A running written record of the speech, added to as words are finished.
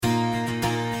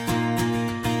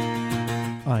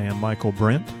I am Michael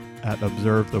Brent at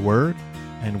Observe the Word,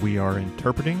 and we are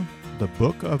interpreting the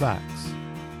book of Acts.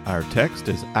 Our text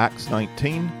is Acts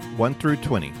 19, 1 through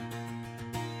 20.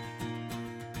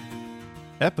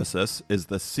 Ephesus is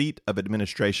the seat of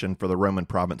administration for the Roman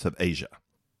province of Asia.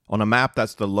 On a map,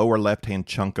 that's the lower left-hand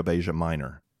chunk of Asia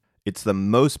Minor. It's the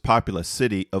most populous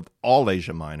city of all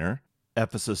Asia Minor.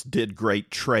 Ephesus did great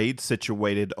trade,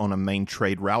 situated on a main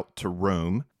trade route to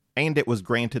Rome, and it was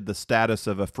granted the status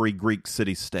of a free Greek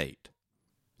city-state.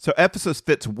 So Ephesus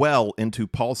fits well into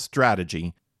Paul's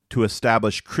strategy to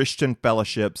establish Christian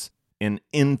fellowships in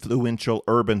influential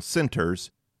urban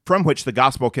centers from which the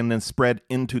gospel can then spread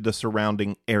into the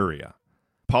surrounding area.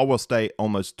 Paul will stay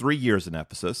almost 3 years in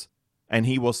Ephesus, and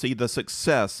he will see the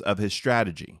success of his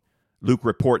strategy. Luke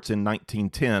reports in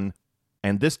 19:10,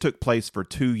 and this took place for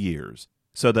 2 years,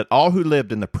 so that all who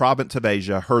lived in the province of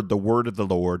Asia heard the word of the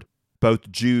Lord,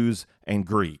 both Jews and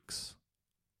Greeks.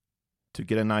 To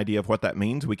get an idea of what that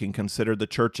means, we can consider the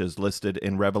churches listed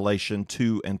in Revelation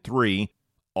 2 and 3,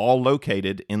 all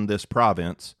located in this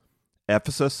province: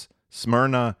 Ephesus,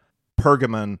 Smyrna,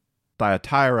 Pergamon,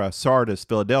 Thyatira, Sardis,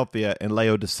 Philadelphia, and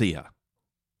Laodicea.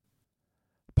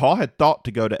 Paul had thought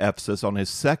to go to Ephesus on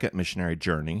his second missionary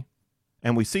journey,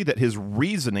 and we see that his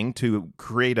reasoning to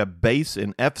create a base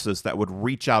in Ephesus that would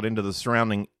reach out into the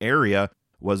surrounding area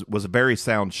was a very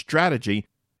sound strategy.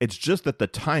 It's just that the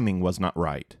timing was not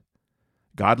right.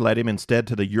 God led him instead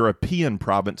to the European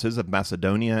provinces of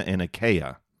Macedonia and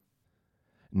Achaia.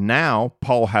 Now,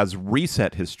 Paul has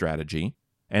reset his strategy,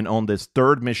 and on this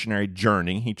third missionary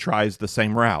journey, he tries the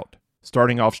same route,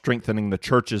 starting off strengthening the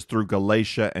churches through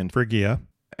Galatia and Phrygia,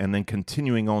 and then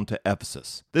continuing on to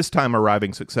Ephesus, this time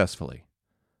arriving successfully.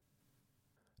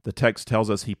 The text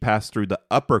tells us he passed through the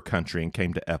upper country and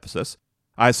came to Ephesus.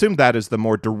 I assume that is the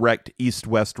more direct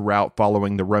east-west route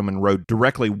following the Roman road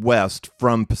directly west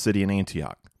from Pisidian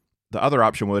Antioch. The other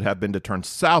option would have been to turn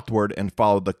southward and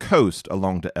follow the coast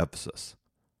along to Ephesus.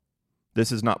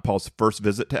 This is not Paul's first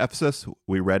visit to Ephesus.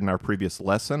 We read in our previous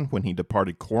lesson when he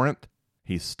departed Corinth,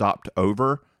 he stopped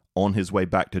over on his way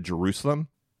back to Jerusalem.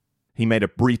 He made a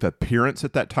brief appearance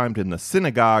at that time in the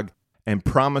synagogue and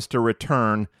promised to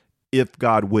return if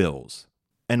God wills.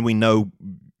 And we know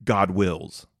God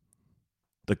wills.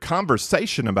 The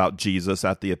conversation about Jesus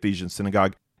at the Ephesian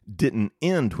synagogue didn't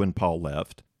end when Paul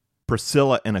left.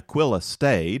 Priscilla and Aquila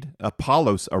stayed.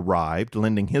 Apollos arrived,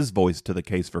 lending his voice to the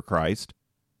case for Christ.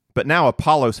 But now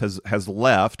Apollos has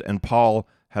left and Paul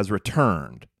has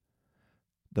returned.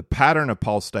 The pattern of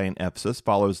Paul's stay in Ephesus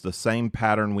follows the same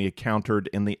pattern we encountered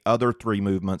in the other three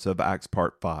movements of Acts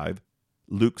Part 5.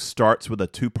 Luke starts with a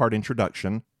two-part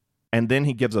introduction, and then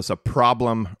he gives us a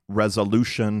problem,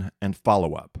 resolution, and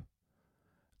follow-up.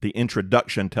 The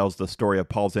introduction tells the story of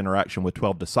Paul's interaction with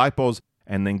 12 disciples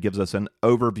and then gives us an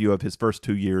overview of his first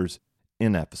 2 years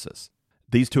in Ephesus.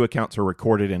 These two accounts are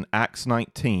recorded in Acts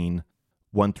 19,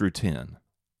 1 through 10.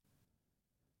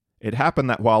 It happened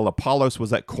that while Apollos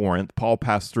was at Corinth, Paul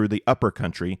passed through the upper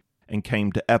country and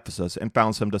came to Ephesus and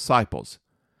found some disciples.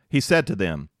 He said to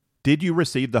them, "Did you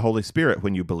receive the Holy Spirit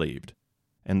when you believed?"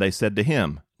 And they said to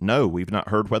him, "No, we've not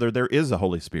heard whether there is a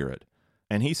Holy Spirit."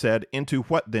 And he said, "Into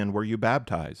what then were you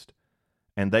baptized?"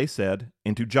 And they said,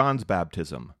 "Into John's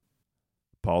baptism."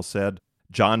 Paul said,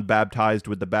 "John baptized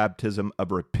with the baptism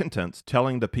of repentance,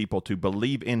 telling the people to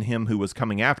believe in him who was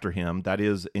coming after him, that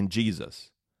is, in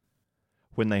Jesus."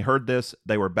 When they heard this,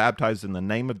 they were baptized in the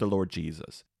name of the Lord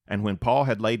Jesus. And when Paul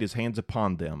had laid his hands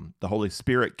upon them, the Holy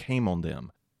Spirit came on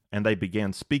them, and they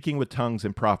began speaking with tongues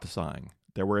and prophesying.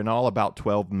 There were in all about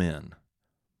 12 men.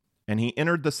 And he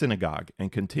entered the synagogue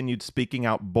and continued speaking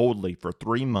out boldly for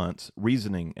 3 months,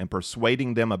 reasoning and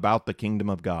persuading them about the kingdom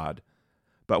of God.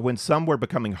 But when some were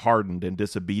becoming hardened and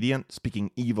disobedient,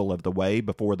 speaking evil of the way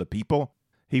before the people,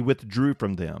 he withdrew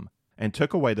from them and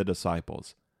took away the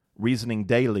disciples, reasoning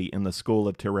daily in the school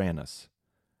of Tyrannus.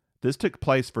 This took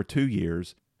place for 2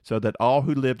 years, so that all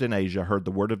who lived in Asia heard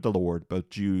the word of the Lord, both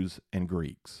Jews and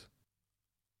Greeks.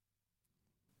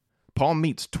 Paul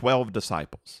meets 12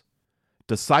 disciples.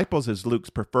 Disciples is Luke's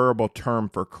preferable term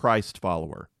for Christ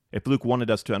follower. If Luke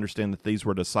wanted us to understand that these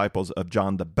were disciples of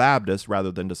John the Baptist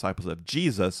rather than disciples of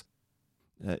Jesus,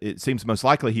 it seems most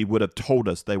likely he would have told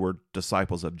us they were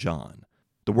disciples of John.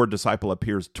 The word disciple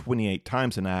appears 28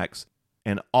 times in Acts,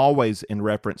 and always in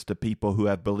reference to people who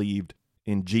have believed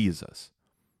in Jesus.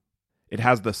 It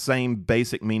has the same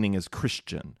basic meaning as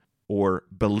Christian or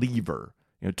believer,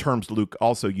 terms Luke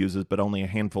also uses, but only a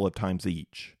handful of times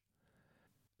each.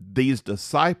 These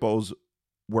disciples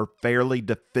were fairly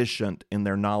deficient in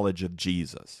their knowledge of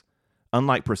Jesus.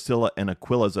 Unlike Priscilla and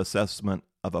Aquila's assessment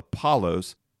of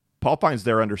Apollos, Paul finds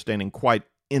their understanding quite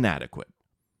inadequate.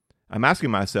 I'm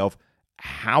asking myself,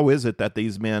 how is it that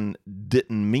these men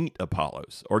didn't meet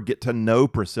Apollos or get to know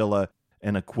Priscilla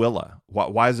and Aquila?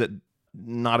 Why is it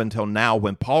not until now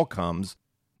when Paul comes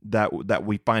that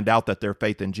we find out that their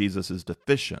faith in Jesus is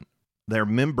deficient? They're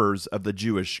members of the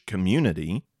Jewish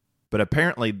community, but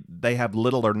apparently they have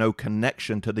little or no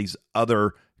connection to these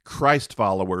other Christ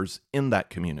followers in that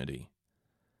community.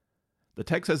 The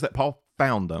text says that Paul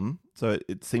found them, so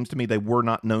it seems to me they were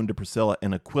not known to Priscilla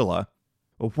and Aquila.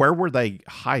 Well, where were they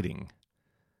hiding?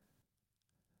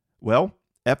 Well,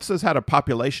 Ephesus had a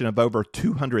population of over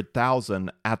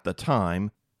 200,000 at the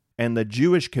time, and the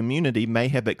Jewish community may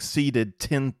have exceeded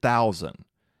 10,000.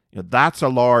 That's a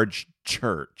large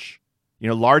church.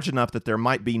 Large enough that there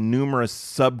might be numerous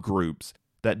subgroups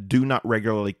that do not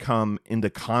regularly come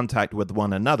into contact with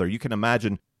one another. You can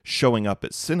imagine showing up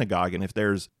at synagogue, and if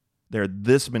there are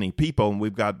this many people, and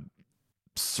we've got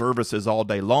services all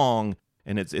day long,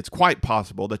 and it's quite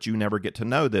possible that you never get to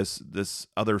know this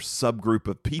other subgroup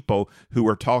of people who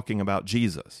are talking about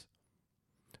Jesus.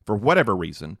 For whatever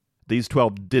reason, these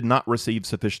 12 did not receive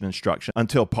sufficient instruction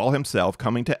until Paul himself,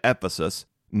 coming to Ephesus,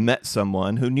 met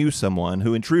someone who knew someone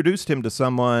who introduced him to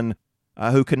someone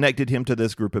who connected him to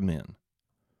this group of men.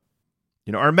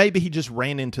 Or maybe he just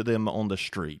ran into them on the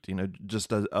street,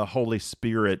 just a Holy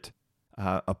Spirit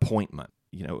appointment.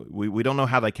 We don't know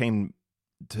how they came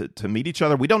to meet each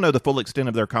other. We don't know the full extent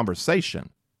of their conversation.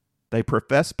 They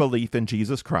profess belief in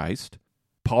Jesus Christ.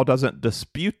 Paul doesn't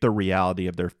dispute the reality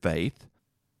of their faith,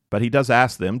 but he does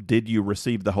ask them, did you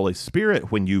receive the Holy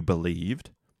Spirit when you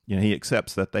believed? He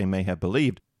accepts that they may have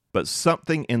believed, but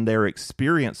something in their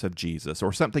experience of Jesus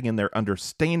or something in their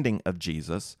understanding of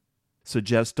Jesus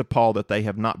suggests to Paul that they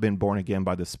have not been born again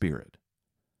by the Spirit.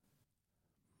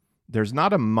 There's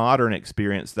not a modern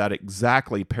experience that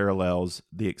exactly parallels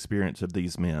the experience of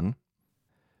these men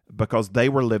because they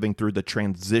were living through the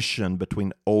transition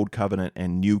between Old Covenant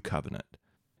and New Covenant.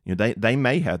 They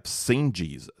may have seen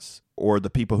Jesus, or the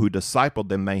people who discipled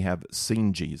them may have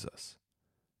seen Jesus.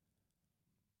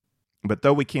 But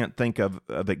though we can't think of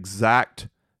exact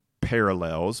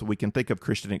parallels, we can think of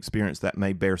Christian experience that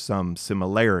may bear some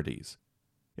similarities.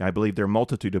 I believe there are a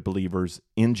multitude of believers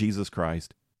in Jesus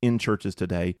Christ, in churches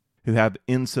today, who have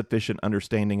insufficient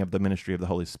understanding of the ministry of the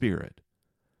Holy Spirit.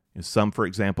 Some, for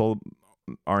example,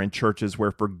 are in churches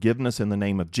where forgiveness in the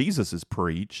name of Jesus is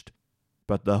preached,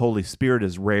 but the Holy Spirit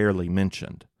is rarely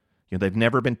mentioned. They've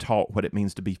never been taught what it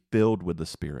means to be filled with the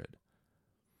Spirit.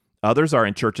 Others are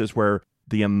in churches where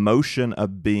the emotion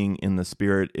of being in the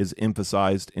Spirit is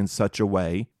emphasized in such a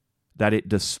way that it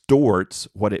distorts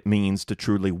what it means to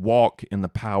truly walk in the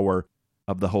power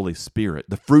of the Holy Spirit.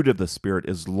 The fruit of the Spirit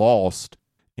is lost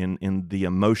in the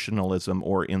emotionalism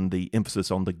or in the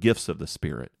emphasis on the gifts of the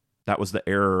Spirit. That was the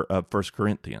error of 1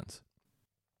 Corinthians.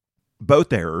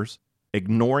 Both errors,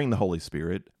 ignoring the Holy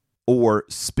Spirit or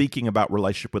speaking about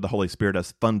relationship with the Holy Spirit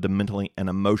as fundamentally an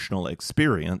emotional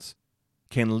experience,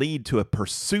 can lead to a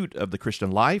pursuit of the Christian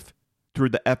life through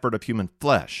the effort of human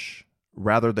flesh,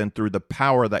 rather than through the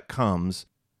power that comes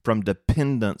from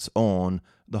dependence on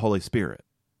the Holy Spirit.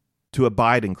 To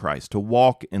abide in Christ, to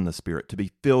walk in the Spirit, to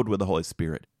be filled with the Holy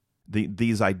Spirit.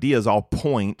 These ideas all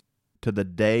point to the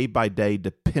day-by-day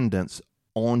dependence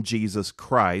on Jesus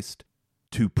Christ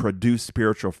to produce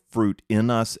spiritual fruit in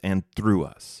us and through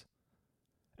us.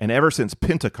 And ever since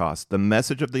Pentecost, the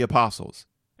message of the apostles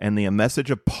and the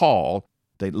message of Paul,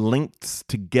 they linked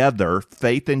together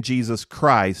faith in Jesus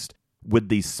Christ with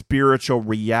the spiritual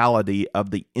reality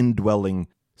of the indwelling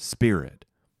Spirit.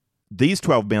 These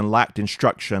 12 men lacked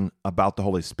instruction about the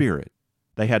Holy Spirit.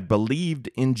 They had believed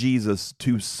in Jesus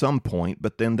to some point,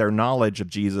 but then their knowledge of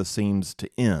Jesus seems to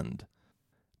end.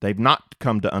 They've not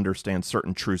come to understand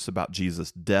certain truths about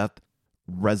Jesus' death,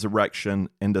 resurrection,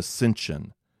 and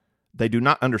ascension. They do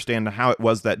not understand how it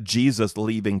was that Jesus,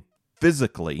 leaving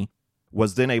physically,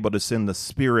 was then able to send the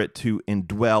Spirit to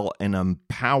indwell and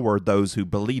empower those who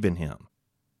believe in him.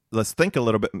 Let's think a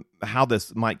little bit how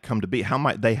this might come to be. How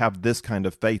might they have this kind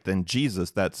of faith in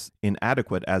Jesus that's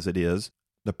inadequate as it is?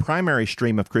 The primary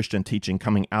stream of Christian teaching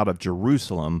coming out of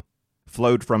Jerusalem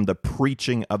flowed from the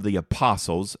preaching of the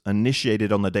apostles,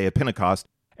 initiated on the day of Pentecost,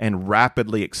 and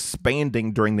rapidly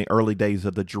expanding during the early days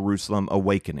of the Jerusalem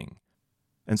awakening.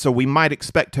 And so we might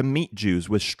expect to meet Jews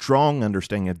with strong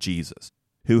understanding of Jesus,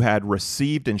 who had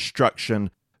received instruction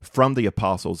from the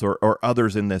apostles or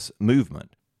others in this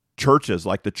movement. Churches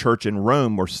like the church in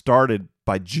Rome were started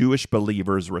by Jewish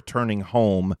believers returning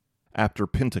home after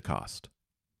Pentecost.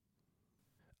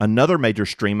 Another major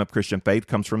stream of Christian faith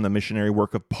comes from the missionary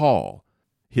work of Paul.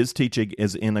 His teaching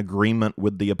is in agreement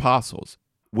with the apostles.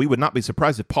 We would not be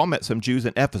surprised if Paul met some Jews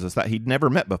in Ephesus that he'd never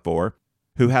met before,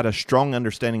 who had a strong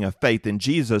understanding of faith in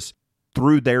Jesus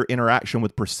through their interaction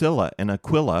with Priscilla and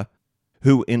Aquila,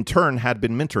 who in turn had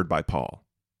been mentored by Paul.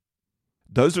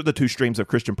 Those are the two streams of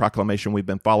Christian proclamation we've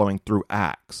been following through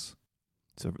Acts.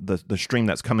 So the stream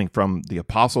that's coming from the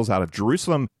apostles out of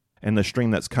Jerusalem and the stream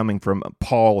that's coming from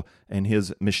Paul and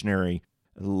his missionary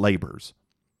labors.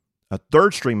 A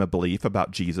third stream of belief about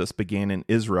Jesus began in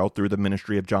Israel through the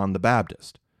ministry of John the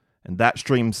Baptist. And that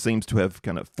stream seems to have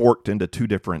kind of forked into two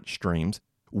different streams.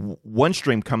 One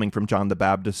stream coming from John the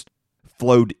Baptist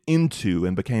flowed into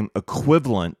and became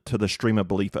equivalent to the stream of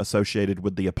belief associated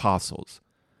with the apostles.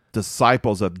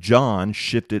 Disciples of John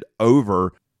shifted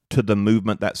over to the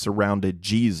movement that surrounded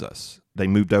Jesus. They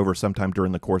moved over sometime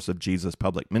during the course of Jesus'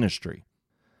 public ministry.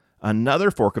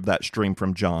 Another fork of that stream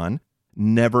from John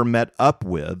never met up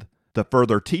with the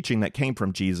further teaching that came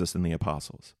from Jesus and the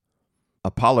apostles.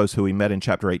 Apollos, who we met in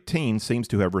chapter 18, seems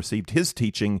to have received his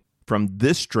teaching from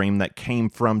this stream that came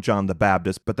from John the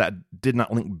Baptist, but that did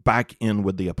not link back in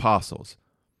with the apostles.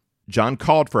 John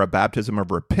called for a baptism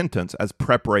of repentance as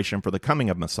preparation for the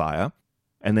coming of Messiah,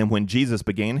 and then when Jesus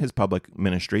began his public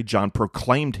ministry, John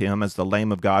proclaimed him as the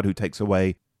Lamb of God who takes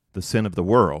away the sin of the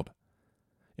world.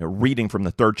 Reading from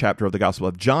the 3rd chapter of the Gospel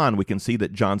of John, we can see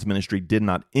that John's ministry did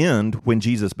not end when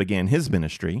Jesus began his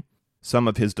ministry. Some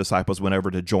of his disciples went over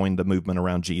to join the movement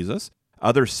around Jesus.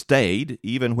 Others stayed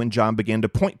even when John began to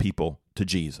point people to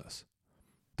Jesus.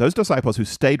 Those disciples who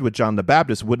stayed with John the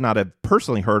Baptist would not have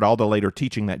personally heard all the later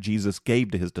teaching that Jesus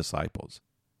gave to his disciples.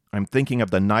 I'm thinking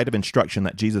of the night of instruction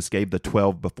that Jesus gave the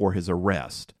 12 before his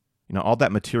arrest. All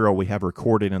that material we have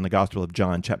recorded in the Gospel of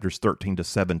John, chapters 13 to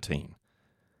 17.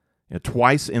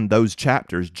 Twice in those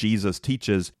chapters, Jesus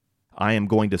teaches, I am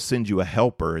going to send you a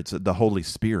helper. It's the Holy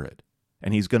Spirit.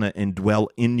 And he's going to indwell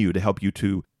in you to help you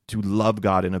to love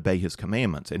God and obey his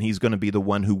commandments. And he's going to be the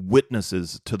one who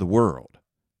witnesses to the world.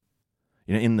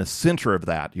 In the center of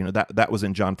that, that was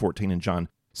in John 14 and John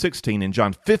 16. In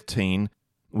John 15,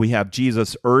 we have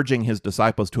Jesus urging his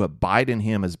disciples to abide in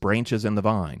him as branches in the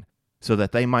vine so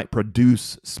that they might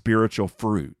produce spiritual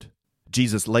fruit.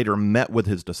 Jesus later met with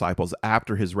his disciples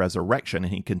after his resurrection,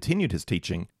 and he continued his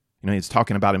teaching. He's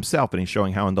talking about himself, and he's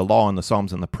showing how in the law and the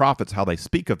Psalms and the prophets, how they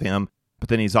speak of him, but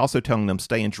then he's also telling them,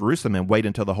 stay in Jerusalem and wait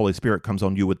until the Holy Spirit comes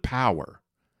on you with power.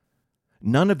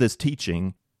 None of this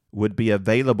teaching would be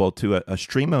available to a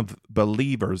stream of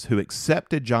believers who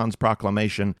accepted John's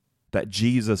proclamation that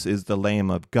Jesus is the Lamb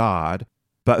of God,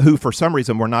 but who for some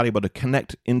reason were not able to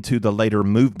connect into the later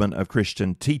movement of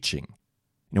Christian teaching.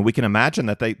 We can imagine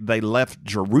that they left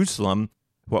Jerusalem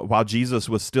while Jesus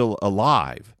was still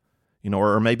alive,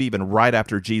 or maybe even right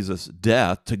after Jesus'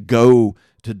 death to go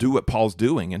to do what Paul's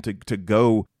doing and to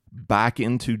go back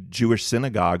into Jewish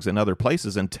synagogues and other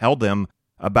places and tell them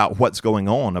about what's going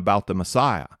on, about the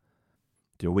Messiah.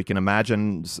 We can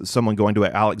imagine someone going to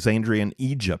Alexandria in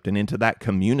Egypt and into that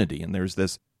community, and there's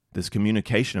this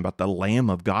communication about the Lamb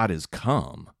of God has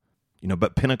come.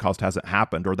 But Pentecost hasn't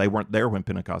happened, or they weren't there when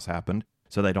Pentecost happened,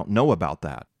 so they don't know about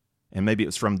that. And maybe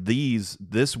it's from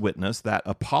this witness that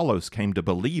Apollos came to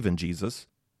believe in Jesus,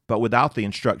 but without the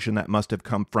instruction that must have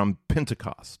come from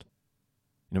Pentecost.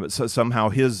 But so somehow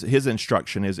his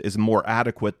instruction is more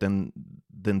adequate than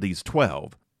these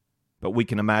 12. But we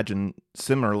can imagine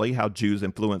similarly how Jews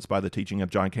influenced by the teaching of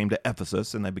John came to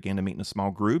Ephesus, and they began to meet in a small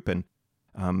group, and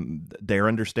their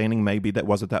understanding maybe that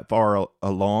wasn't that far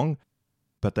along,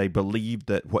 but they believed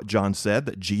that what John said,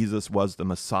 that Jesus was the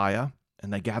Messiah,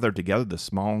 and they gathered together this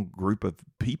small group of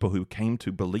people who came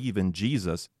to believe in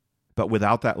Jesus, but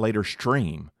without that later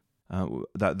stream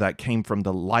that came from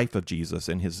the life of Jesus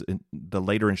and the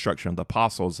later instruction of the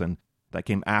apostles, and that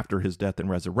came after his death and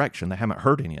resurrection. They haven't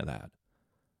heard any of that.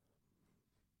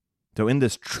 So in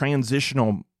this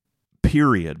transitional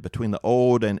period between the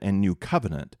old and new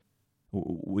covenant,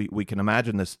 we can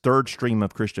imagine this third stream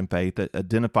of Christian faith that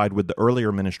identified with the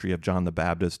earlier ministry of John the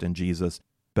Baptist and Jesus,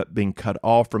 but being cut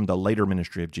off from the later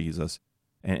ministry of Jesus,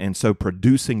 and so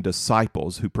producing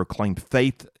disciples who proclaimed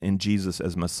faith in Jesus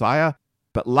as Messiah,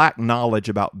 but lack knowledge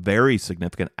about very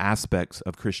significant aspects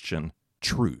of Christian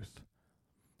truth.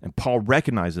 And Paul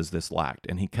recognizes this lack,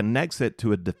 and he connects it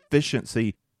to a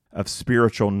deficiency of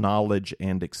spiritual knowledge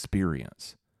and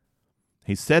experience.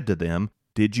 He said to them,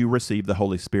 "Did you receive the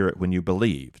Holy Spirit when you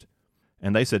believed?"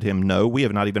 And they said to him, "No, we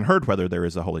have not even heard whether there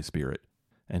is a Holy Spirit."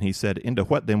 And he said, "Into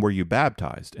what then were you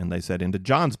baptized?" And they said, "Into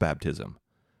John's baptism."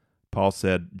 Paul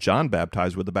said, "John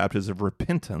baptized with the baptism of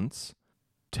repentance,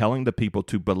 telling the people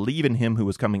to believe in him who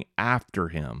was coming after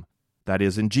him, that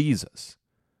is, in Jesus."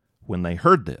 When they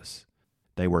heard this,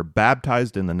 they were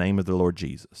baptized in the name of the Lord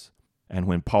Jesus. And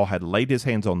when Paul had laid his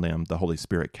hands on them, the Holy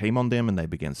Spirit came on them, and they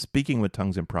began speaking with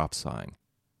tongues and prophesying.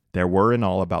 There were in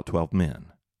all about 12 men.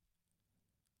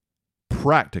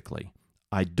 Practically,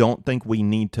 I don't think we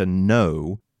need to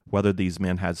know whether these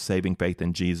men had saving faith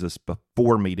in Jesus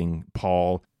before meeting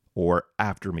Paul or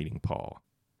after meeting Paul.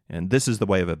 And this is the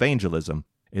way of evangelism.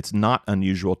 It's not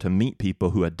unusual to meet people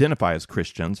who identify as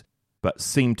Christians, but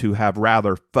seem to have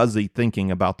rather fuzzy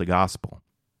thinking about the gospel,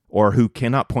 or who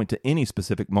cannot point to any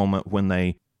specific moment when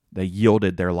they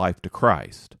yielded their life to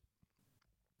Christ.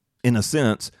 In a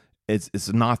sense,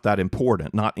 it's not that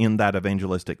important, not in that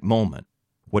evangelistic moment.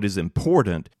 What is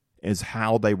important is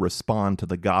how they respond to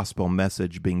the gospel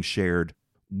message being shared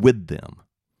with them.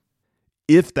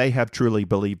 If they have truly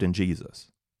believed in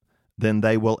Jesus, then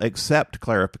they will accept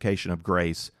clarification of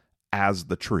grace as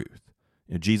the truth.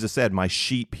 Jesus said, "My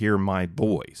sheep hear my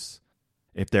voice."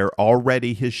 If they're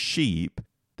already his sheep,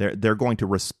 they're going to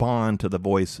respond to the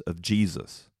voice of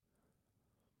Jesus.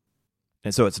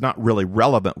 And so it's not really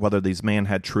relevant whether these men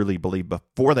had truly believed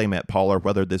before they met Paul or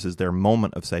whether this is their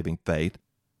moment of saving faith.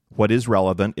 What is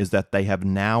relevant is that they have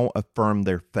now affirmed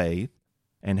their faith,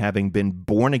 and having been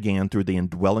born again through the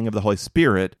indwelling of the Holy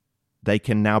Spirit, they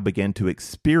can now begin to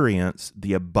experience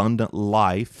the abundant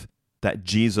life that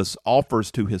Jesus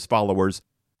offers to his followers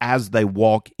as they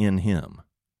walk in him.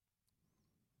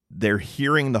 They're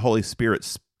hearing the Holy Spirit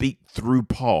speak through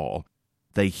Paul.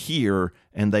 They hear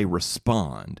and they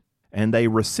respond, and they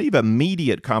receive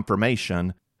immediate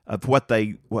confirmation of what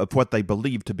they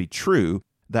believe to be true,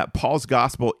 that Paul's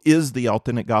gospel is the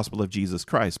authentic gospel of Jesus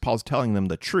Christ. Paul's telling them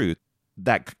the truth.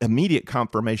 That immediate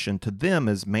confirmation to them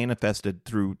is manifested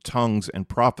through tongues and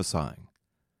prophesying.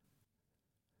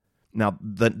 Now,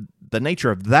 the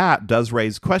nature of that does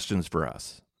raise questions for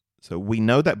us. So we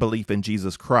know that belief in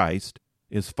Jesus Christ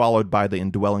is followed by the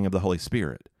indwelling of the Holy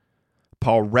Spirit.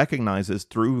 Paul recognizes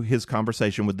through his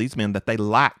conversation with these men that they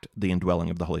lacked the indwelling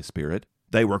of the Holy Spirit.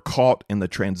 They were caught in the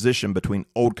transition between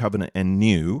Old Covenant and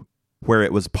New, where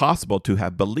it was possible to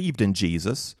have believed in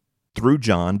Jesus through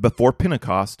John before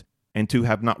Pentecost and to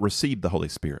have not received the Holy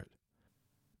Spirit.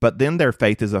 But then their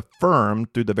faith is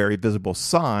affirmed through the very visible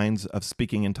signs of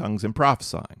speaking in tongues and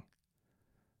prophesying.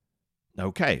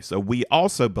 Okay, so we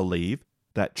also believe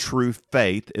that true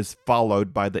faith is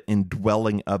followed by the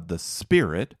indwelling of the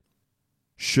Spirit.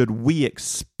 Should we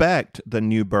expect the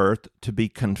new birth to be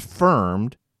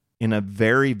confirmed in a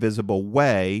very visible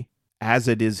way as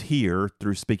it is here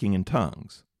through speaking in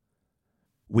tongues?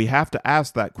 We have to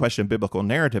ask that question, biblical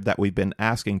narrative that we've been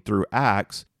asking through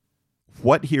Acts.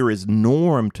 What here is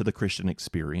norm to the Christian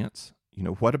experience?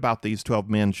 What about these 12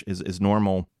 men is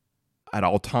normal at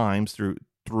all times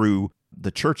through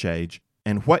the church age?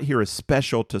 And what here is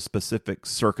special to specific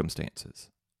circumstances?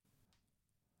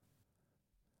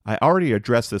 I already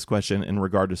addressed this question in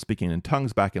regard to speaking in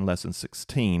tongues back in lesson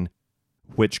 16,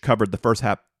 which covered the first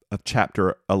half of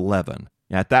chapter 11.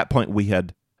 At that point, we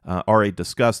had already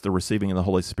discussed the receiving of the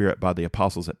Holy Spirit by the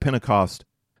apostles at Pentecost,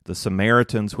 the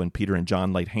Samaritans when Peter and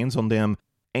John laid hands on them,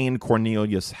 and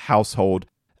Cornelius' household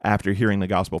after hearing the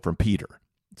gospel from Peter.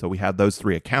 So we had those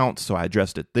three accounts, so I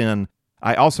addressed it then.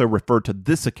 I also referred to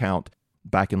this account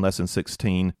back in lesson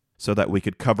 16 so that we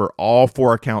could cover all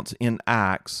four accounts in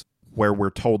Acts where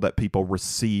we're told that people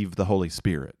receive the Holy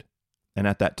Spirit. And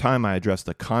at that time, I addressed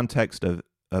the context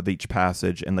of each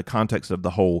passage and the context of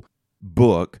the whole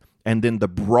book, and then the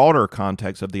broader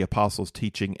context of the apostles'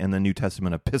 teaching and the New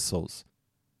Testament epistles.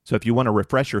 So if you want to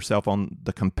refresh yourself on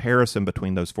the comparison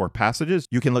between those four passages,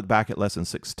 you can look back at lesson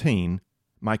 16.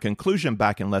 My conclusion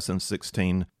back in lesson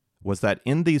 16 was that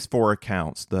in these four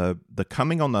accounts, the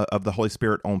coming of the Holy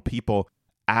Spirit on people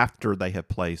after they have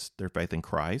placed their faith in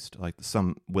Christ, like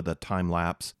some with a time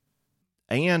lapse,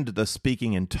 and the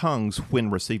speaking in tongues when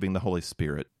receiving the Holy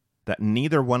Spirit, that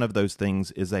neither one of those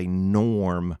things is a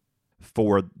norm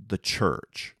for the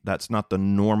church. That's not the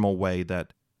normal way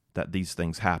that these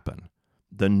things happen.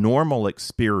 The normal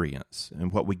experience,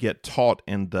 and what we get taught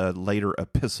in the later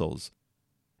epistles,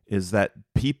 is that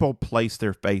people place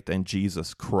their faith in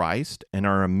Jesus Christ and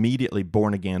are immediately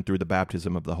born again through the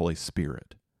baptism of the Holy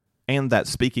Spirit. And that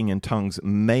speaking in tongues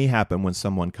may happen when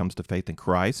someone comes to faith in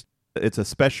Christ. It's a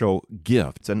special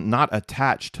gift and not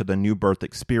attached to the new birth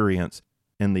experience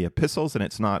in the epistles, and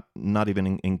it's not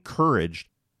even encouraged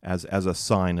as a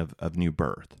sign of new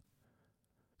birth.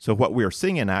 So what we are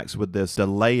seeing in Acts with this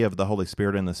delay of the Holy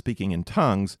Spirit and the speaking in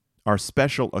tongues are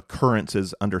special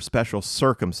occurrences under special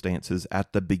circumstances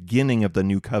at the beginning of the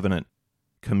new covenant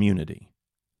community.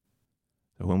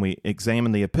 So when we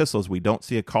examine the epistles, we don't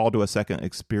see a call to a second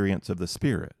experience of the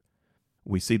Spirit.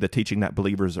 We see the teaching that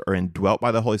believers are indwelt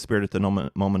by the Holy Spirit at the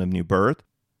moment of new birth.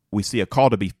 We see a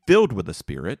call to be filled with the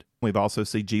Spirit. We've also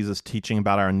seen Jesus teaching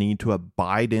about our need to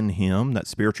abide in Him, that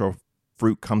spiritual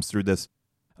fruit comes through this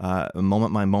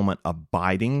moment-by-moment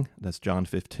abiding. That's John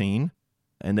 15.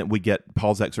 And then we get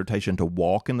Paul's exhortation to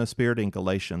walk in the Spirit in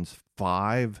Galatians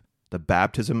 5. The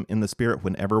baptism in the Spirit,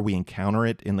 whenever we encounter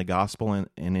it in the gospel and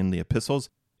in the epistles,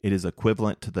 it is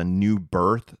equivalent to the new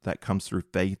birth that comes through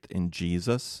faith in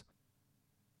Jesus.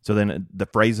 So then the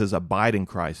phrases abide in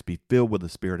Christ, be filled with the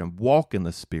Spirit, and walk in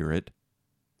the Spirit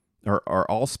are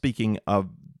all speaking of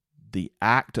the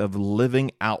act of living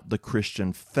out the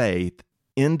Christian faith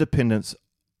in dependence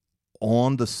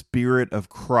on the Spirit of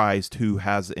Christ who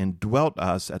has indwelt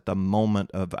us at the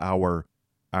moment of our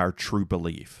true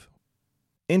belief.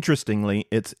 Interestingly,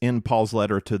 it's in Paul's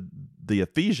letter to the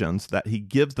Ephesians that he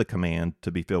gives the command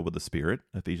to be filled with the Spirit,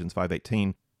 Ephesians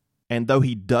 5:18. And though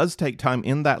he does take time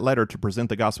in that letter to present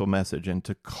the gospel message and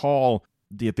to call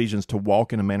the Ephesians to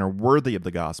walk in a manner worthy of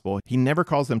the gospel, he never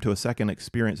calls them to a second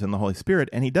experience in the Holy Spirit,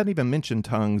 and he doesn't even mention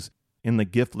tongues in the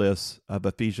gift list of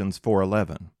Ephesians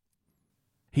 4:11.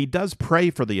 He does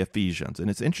pray for the Ephesians, and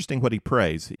it's interesting what he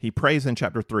prays. He prays in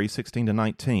chapter 3, 16 to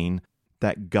 19,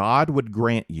 that God would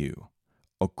grant you,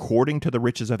 according to the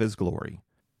riches of his glory,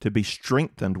 to be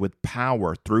strengthened with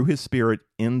power through his Spirit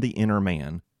in the inner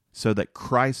man, so that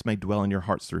Christ may dwell in your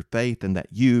hearts through faith, and that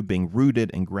you, being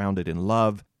rooted and grounded in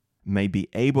love, may be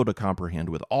able to comprehend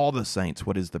with all the saints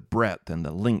what is the breadth and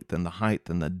the length and the height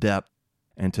and the depth,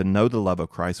 and to know the love of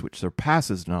Christ which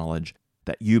surpasses knowledge,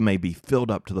 that you may be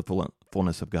filled up to the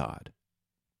fullness of God.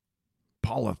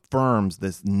 Paul affirms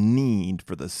this need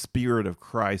for the Spirit of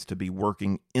Christ to be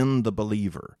working in the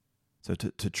believer. So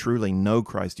to truly know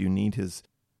Christ, you need his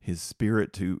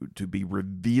Spirit to be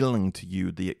revealing to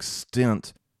you the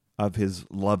extent of his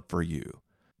love for you.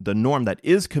 The norm that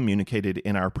is communicated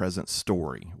in our present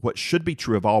story, what should be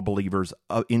true of all believers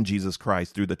in Jesus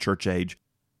Christ through the church age,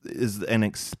 is an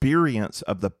experience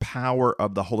of the power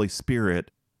of the Holy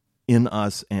Spirit in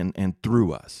us and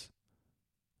through us.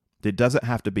 It doesn't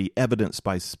have to be evidenced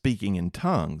by speaking in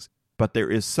tongues, but there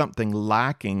is something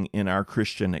lacking in our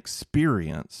Christian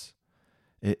experience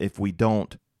if we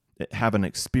don't have an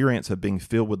experience of being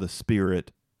filled with the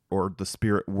Spirit, or the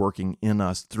Spirit working in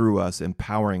us, through us,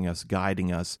 empowering us,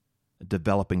 guiding us,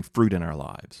 developing fruit in our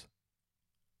lives.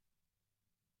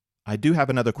 I do have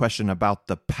another question about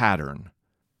the pattern.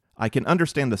 I can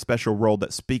understand the special role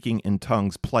that speaking in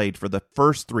tongues played for the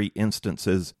first 3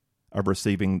 instances of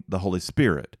receiving the Holy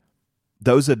Spirit.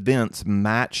 Those events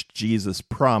matched Jesus'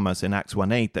 promise in Acts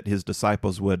 1:8 that his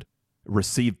disciples would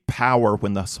receive power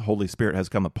when the Holy Spirit has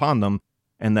come upon them,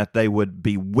 and that they would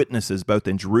be witnesses both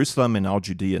in Jerusalem and all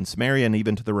Judea and Samaria, and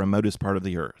even to the remotest part of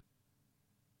the earth.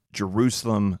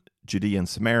 Jerusalem, Judea and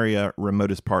Samaria,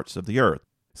 remotest parts of the earth.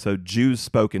 So Jews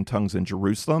spoke in tongues in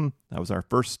Jerusalem. That was our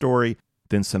first story.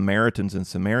 Then Samaritans in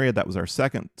Samaria. That was our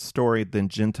second story. Then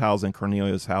Gentiles in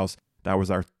Cornelius' house. That was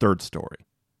our third story.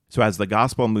 So as the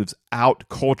gospel moves out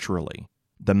culturally,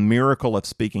 the miracle of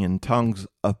speaking in tongues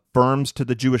affirms to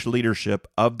the Jewish leadership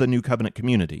of the New Covenant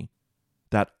community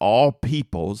that all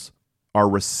peoples are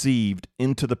received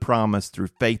into the promise through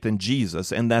faith in Jesus,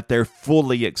 and that they're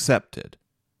fully accepted.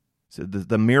 So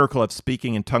the miracle of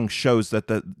speaking in tongues shows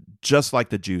that just like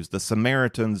the Jews, the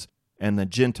Samaritans and the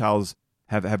Gentiles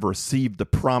have received the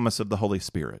promise of the Holy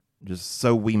Spirit. Just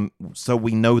so we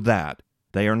know that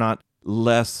they are not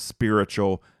less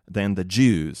spiritual than the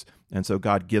Jews. And so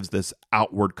God gives this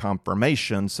outward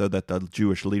confirmation so that the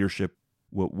Jewish leadership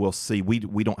will see we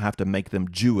don't have to make them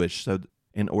Jewish so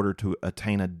in order to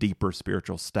attain a deeper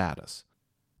spiritual status.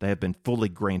 They have been fully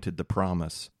granted the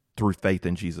promise through faith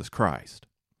in Jesus Christ.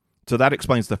 So that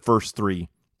explains the first 3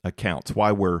 accounts,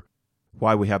 why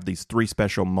we have these 3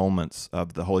 special moments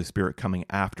of the Holy Spirit coming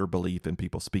after belief and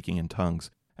people speaking in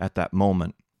tongues at that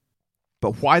moment.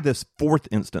 But why this 4th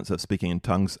instance of speaking in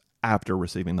tongues after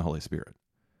receiving the Holy Spirit?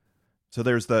 So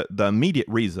there's the immediate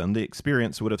reason. The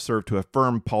experience would have served to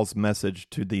affirm Paul's message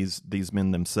to these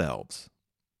men themselves.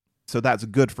 So that's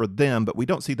good for them, but we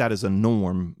don't see that as a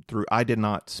norm through I did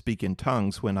not speak in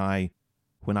tongues when I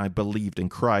believed in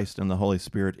Christ and the Holy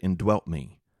Spirit indwelt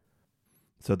me.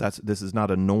 So this is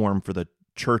not a norm for the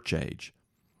church age.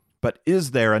 But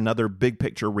is there another big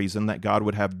picture reason that God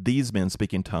would have these men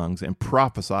speak in tongues and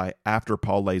prophesy after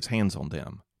Paul lays hands on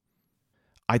them?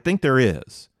 I think there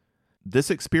is.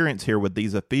 This experience here with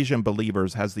these Ephesian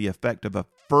believers has the effect of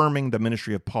affirming the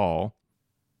ministry of Paul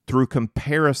through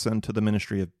comparison to the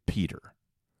ministry of Peter.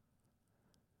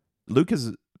 Luke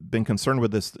has been concerned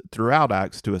with this throughout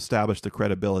Acts to establish the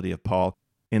credibility of Paul.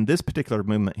 In this particular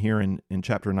movement here in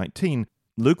chapter 19,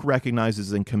 Luke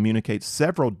recognizes and communicates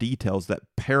several details that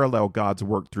parallel God's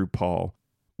work through Paul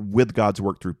with God's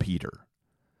work through Peter.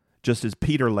 Just as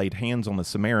Peter laid hands on the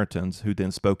Samaritans who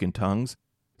then spoke in tongues,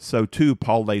 so too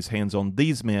Paul lays hands on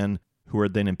these men who are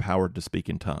then empowered to speak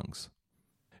in tongues.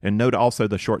 And note also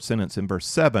the short sentence in verse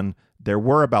 7, there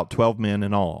were about 12 men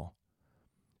in all.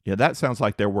 Yeah, that sounds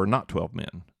like there were not 12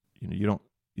 men. You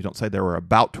don't say there were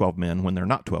about 12 men when there are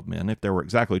not 12 men. If there were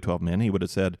exactly 12 men, he would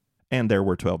have said, and there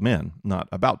were 12 men, not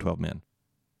about 12 men.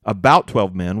 About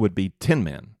 12 men would be 10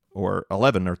 men, or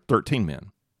 11 or 13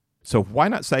 men. So why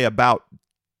not say about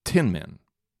 10 men?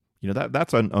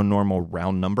 That's a normal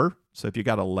round number. So if you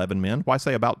got 11 men, why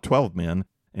say about 12 men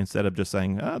instead of just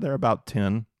saying, they're about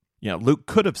 10? Luke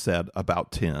could have said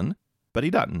about 10, but he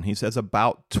doesn't. He says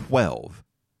about 12.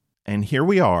 And here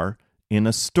we are in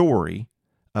a story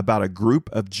about a group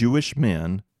of Jewish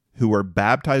men who were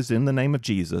baptized in the name of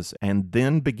Jesus and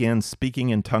then began speaking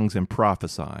in tongues and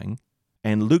prophesying.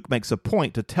 And Luke makes a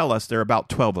point to tell us there are about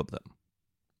 12 of them.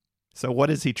 So what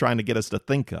is he trying to get us to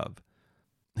think of?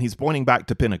 He's pointing back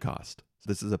to Pentecost.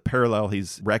 This is a parallel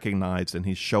he's recognized and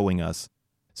he's showing us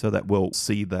so that we'll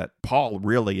see that Paul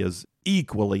really is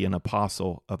equally an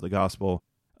apostle of the gospel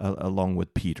along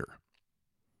with Peter.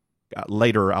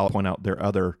 Later, I'll point out there are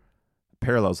other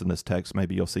parallels in this text.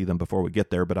 Maybe you'll see them before we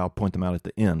get there, but I'll point them out at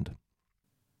the end.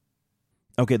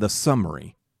 Okay, the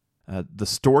summary. The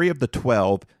story of the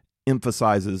 12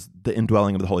 emphasizes the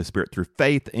indwelling of the Holy Spirit through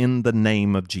faith in the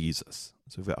name of Jesus.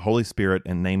 So we've got Holy Spirit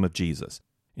and name of Jesus.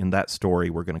 In that story,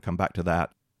 we're going to come back to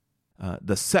that.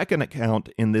 The second account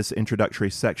in this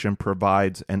introductory section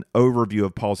provides an overview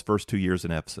of Paul's first 2 years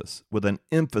in Ephesus, with an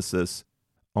emphasis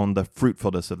on the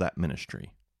fruitfulness of that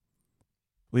ministry.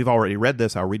 We've already read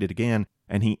this, I'll read it again.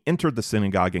 And he entered the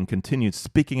synagogue and continued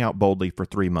speaking out boldly for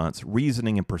 3 months,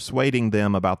 reasoning and persuading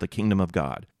them about the kingdom of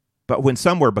God. But when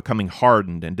some were becoming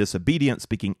hardened and disobedient,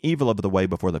 speaking evil of the way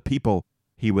before the people,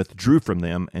 he withdrew from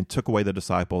them and took away the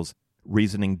disciples,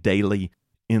 reasoning daily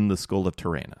in the school of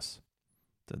Tyrannus.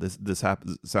 So this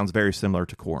sounds very similar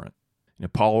to Corinth.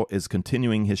 Paul is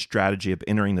continuing his strategy of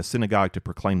entering the synagogue to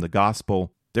proclaim the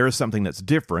gospel. There is something that's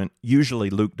different. Usually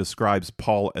Luke describes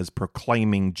Paul as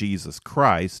proclaiming Jesus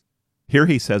Christ. Here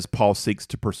he says Paul seeks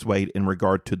to persuade in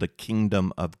regard to the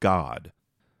kingdom of God.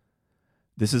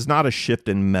 This is not a shift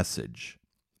in message.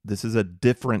 This is a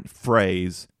different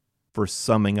phrase for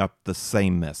summing up the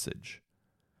same message.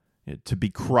 To be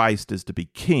Christ is to be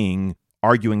king.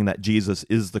 Arguing that Jesus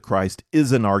is the Christ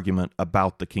is an argument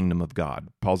about the kingdom of God.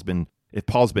 If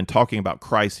Paul's been talking about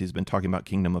Christ, he's been talking about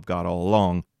kingdom of God all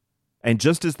along. And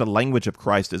just as the language of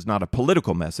Christ is not a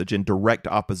political message in direct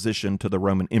opposition to the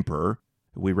Roman emperor,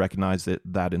 we recognize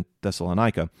that in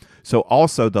Thessalonica, so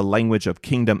also the language of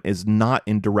kingdom is not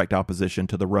in direct opposition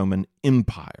to the Roman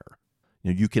Empire.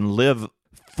 You can live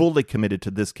fully committed to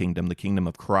this kingdom, the kingdom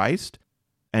of Christ,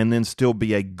 and then still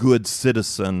be a good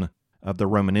citizen of the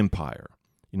Roman Empire,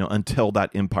 until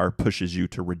that empire pushes you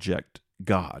to reject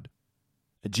God.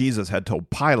 Jesus had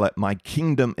told Pilate, "My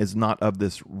kingdom is not of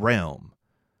this realm."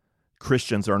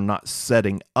 Christians are not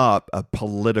setting up a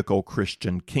political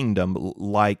Christian kingdom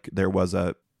like there was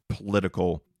a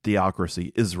political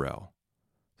theocracy Israel.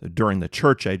 So during the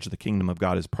church age, the kingdom of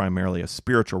God is primarily a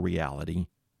spiritual reality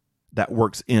that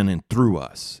works in and through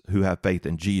us who have faith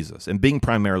in Jesus. And being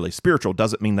primarily spiritual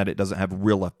doesn't mean that it doesn't have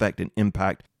real effect and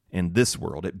impact in this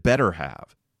world. It better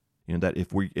have. That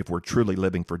if we're truly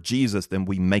living for Jesus, then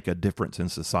we make a difference in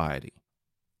society.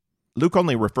 Luke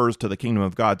only refers to the kingdom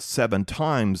of God 7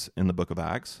 times in the book of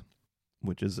Acts,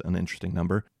 which is an interesting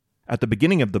number. At the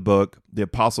beginning of the book, the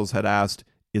apostles had asked,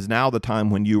 "Is now the time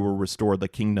when you will restore the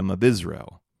kingdom of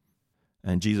Israel?"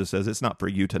 And Jesus says, "It's not for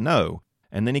you to know."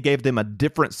 And then he gave them a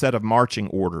different set of marching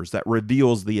orders that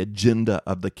reveals the agenda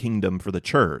of the kingdom for the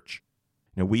church.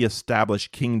 We establish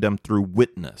kingdom through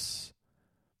witness.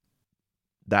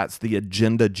 That's the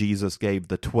agenda Jesus gave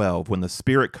the 12. When the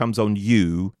Spirit comes on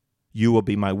you, you will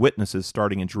be my witnesses,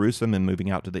 starting in Jerusalem and moving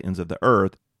out to the ends of the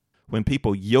earth. When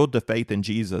people yield to faith in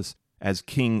Jesus as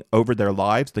king over their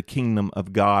lives, the kingdom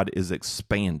of God is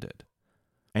expanded.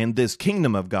 And this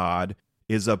kingdom of God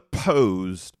is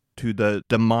opposed to the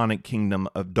demonic kingdom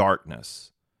of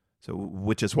darkness. So,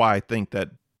 which is why I think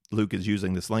that Luke is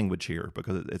using this language here,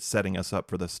 because it's setting us up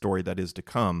for the story that is to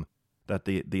come, that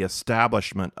the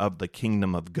establishment of the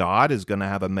kingdom of God is going to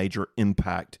have a major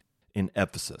impact in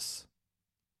Ephesus.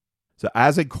 So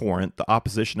as in Corinth, the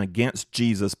opposition against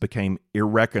Jesus became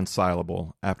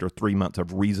irreconcilable after 3 months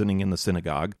of reasoning in the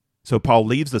synagogue. So Paul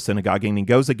leaves the synagogue and he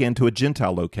goes again to a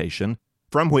Gentile location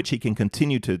from which he can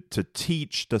continue to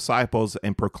teach disciples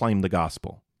and proclaim the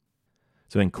gospel.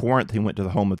 So in Corinth, he went to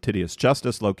the home of Titius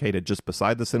Justus, located just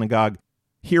beside the synagogue.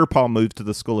 Here, Paul moves to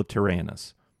the school of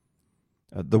Tyrannus.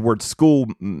 The word school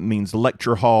means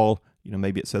lecture hall.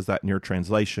 Maybe it says that in your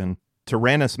translation.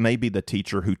 Tyrannus may be the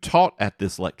teacher who taught at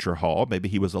this lecture hall. Maybe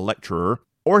he was a lecturer,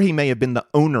 or he may have been the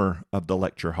owner of the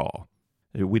lecture hall.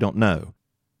 We don't know.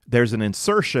 There's an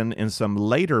insertion in some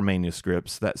later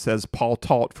manuscripts that says Paul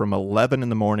taught from 11 in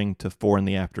the morning to 4 in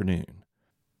the afternoon.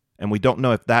 And we don't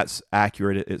know if that's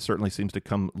accurate. It certainly seems to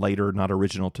come later, not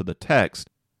original to the text,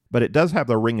 but it does have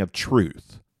the ring of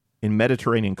truth. In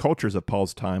Mediterranean cultures of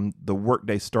Paul's time, the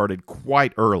workday started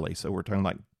quite early, so we're talking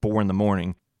like 4 in the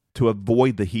morning, to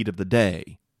avoid the heat of the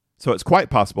day. So it's quite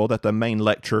possible that the main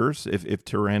lecturers, if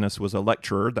Tyrannus was a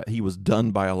lecturer, that he was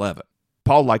done by 11.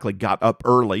 Paul likely got up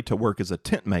early to work as a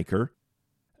tent maker,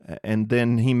 and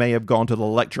then he may have gone to the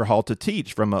lecture hall to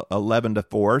teach from 11 to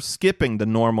 4, skipping the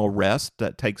normal rest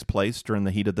that takes place during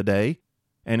the heat of the day,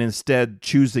 and instead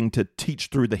choosing to teach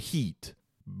through the heat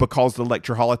because the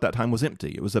lecture hall at that time was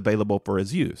empty. It was available for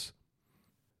his use.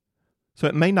 So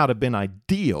it may not have been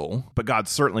ideal, but God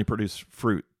certainly produced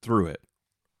fruit through it,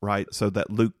 right? So that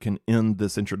Luke can end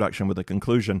this introduction with a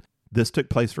conclusion. This took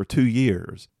place for 2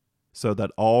 years, so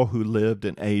that all who lived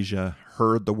in Asia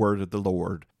heard the word of the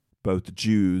Lord, both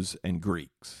Jews and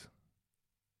Greeks.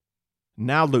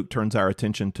 Now Luke turns our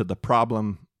attention to the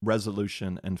problem,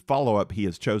 resolution, and follow-up he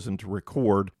has chosen to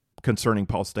record concerning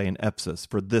Paul's stay in Ephesus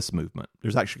for this movement.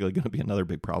 There's actually going to be another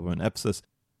big problem in Ephesus,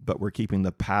 but we're keeping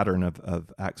the pattern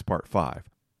of Acts part 5.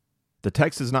 The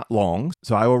text is not long,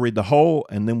 so I will read the whole,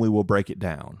 and then we will break it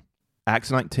down. Acts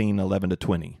 19, 11 to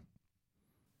 20.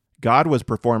 God was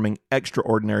performing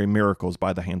extraordinary miracles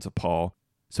by the hands of Paul,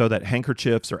 so that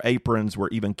handkerchiefs or aprons were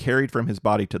even carried from his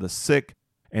body to the sick,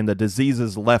 and the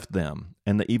diseases left them,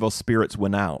 and the evil spirits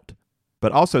went out.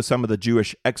 But also some of the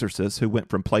Jewish exorcists who went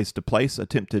from place to place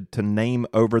attempted to name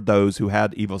over those who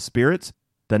had evil spirits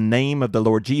the name of the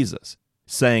Lord Jesus,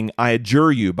 saying, I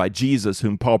adjure you by Jesus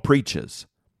whom Paul preaches.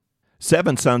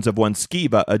 7 sons of one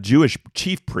Sceva, a Jewish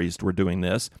chief priest, were doing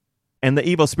this, and the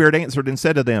evil spirit answered and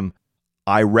said to them,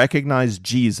 I recognize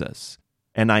Jesus,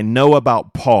 and I know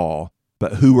about Paul,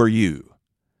 but who are you?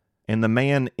 And the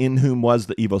man in whom was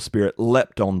the evil spirit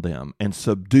leapt on them and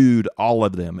subdued all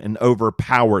of them and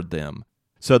overpowered them,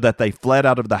 so that they fled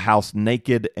out of the house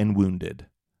naked and wounded.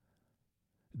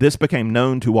 This became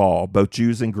known to all, both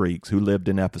Jews and Greeks, who lived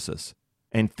in Ephesus,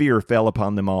 and fear fell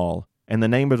upon them all, and the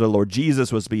name of the Lord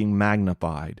Jesus was being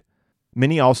magnified.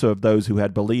 Many also of those who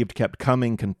had believed kept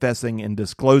coming, confessing, and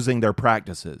disclosing their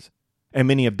practices. And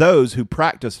many of those who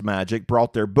practiced magic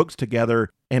brought their books together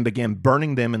and began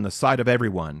burning them in the sight of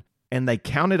everyone. And they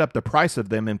counted up the price of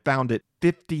them and found it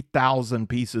 50,000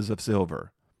 pieces of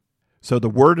silver. So the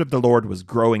word of the Lord was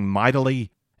growing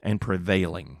mightily and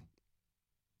prevailing.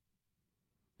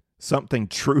 Something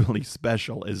truly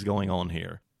special is going on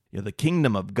here. The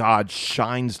kingdom of God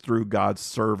shines through God's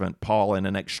servant Paul in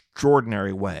an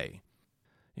extraordinary way.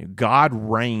 God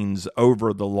reigns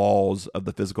over the laws of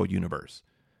the physical universe.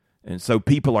 And so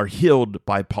people are healed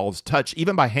by Paul's touch,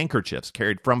 even by handkerchiefs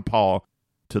carried from Paul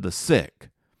to the sick.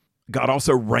 God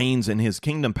also reigns in his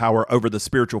kingdom power over the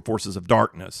spiritual forces of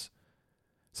darkness.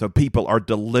 So people are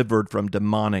delivered from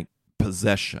demonic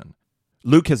possession.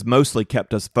 Luke has mostly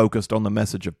kept us focused on the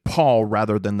message of Paul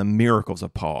rather than the miracles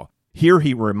of Paul. Here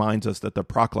he reminds us that the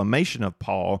proclamation of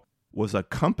Paul was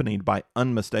accompanied by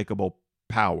unmistakable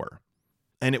power.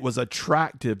 And it was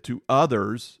attractive to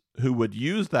others who would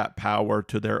use that power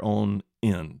to their own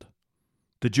end.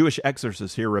 The Jewish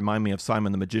exorcists here remind me of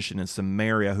Simon the magician in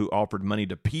Samaria who offered money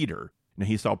to Peter. Now,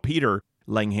 he saw Peter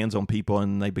laying hands on people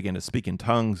and they began to speak in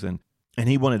tongues, and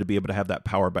he wanted to be able to have that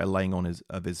power by laying on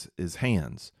his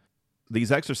hands.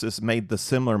 These exorcists made the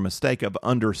similar mistake of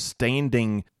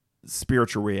understanding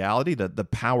spiritual reality, the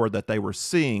power that they were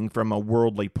seeing from a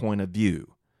worldly point of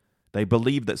view. They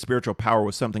believed that spiritual power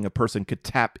was something a person could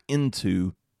tap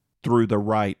into through the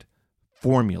right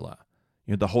formula.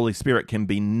 The Holy Spirit can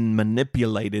be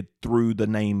manipulated through the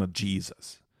name of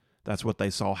Jesus. That's what they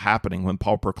saw happening when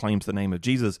Paul proclaims the name of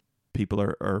Jesus. People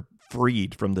are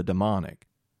freed from the demonic.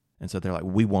 And so they're like,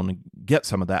 we want to get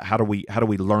some of that. How do we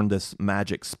learn this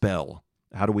magic spell?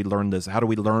 How do we learn this? How do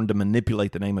we learn to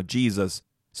manipulate the name of Jesus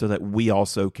so that we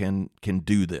also can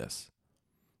do this?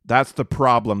 That's the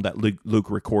problem that Luke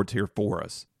records here for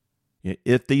us.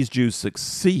 If these Jews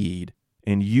succeed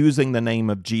in using the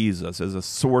name of Jesus as a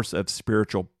source of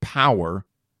spiritual power,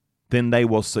 then they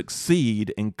will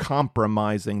succeed in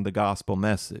compromising the gospel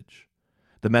message.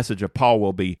 The message of Paul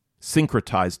will be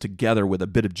syncretized together with a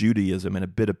bit of Judaism and a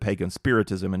bit of pagan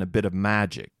spiritism and a bit of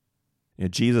magic.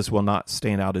 Jesus will not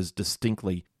stand out as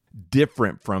distinctly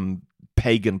different from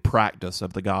pagan practice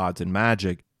of the gods and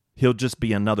magic. He'll just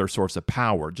be another source of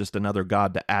power, just another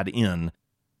god to add in.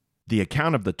 The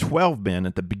account of the 12 men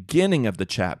at the beginning of the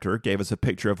chapter gave us a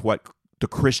picture of what the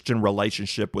Christian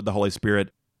relationship with the Holy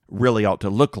Spirit really ought to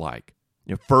look like.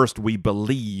 First, we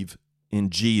believe in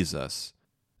Jesus.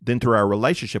 Then through our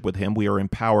relationship with him, we are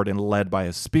empowered and led by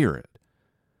his Spirit.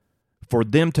 For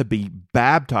them to be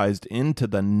baptized into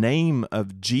the name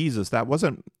of Jesus, that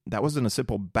wasn't a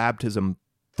simple baptism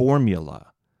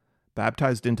formula.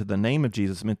 Baptized into the name of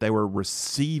Jesus meant they were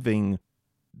receiving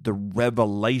the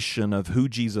revelation of who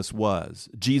Jesus was.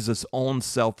 Jesus' own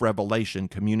self-revelation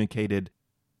communicated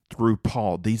through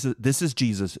Paul. This is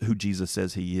Jesus, who Jesus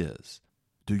says he is.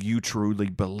 Do you truly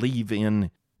believe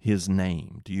in his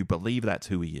name? Do you believe that's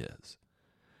who he is?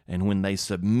 And when they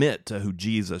submit to who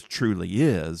Jesus truly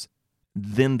is,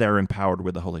 then they're empowered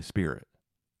with the Holy Spirit.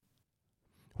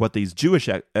 What these Jewish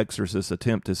exorcists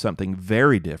attempt is something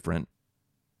very different,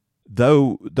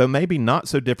 though maybe not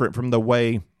so different from the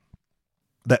way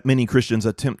that many Christians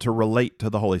attempt to relate to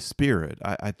the Holy Spirit.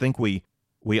 I think we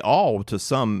all, to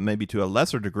some, maybe to a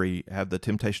lesser degree, have the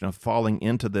temptation of falling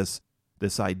into this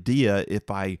idea,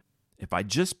 if I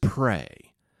just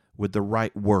pray with the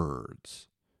right words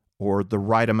or the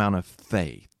right amount of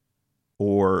faith,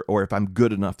 or if I'm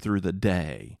good enough through the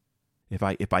day, if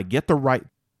I get the right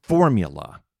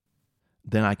formula,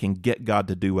 then I can get God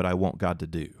to do what I want God to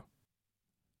do.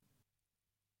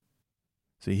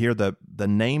 See, here the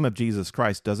name of Jesus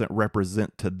Christ doesn't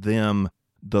represent to them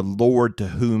the Lord to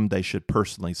whom they should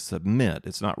personally submit.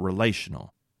 It's not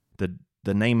relational.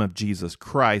 The name of Jesus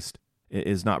Christ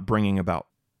is not bringing about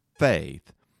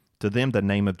faith. To them, the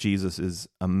name of Jesus is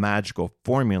a magical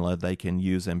formula they can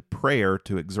use in prayer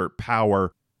to exert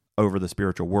power over the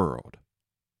spiritual world.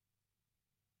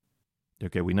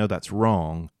 Okay, we know that's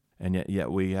wrong, and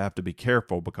yet we have to be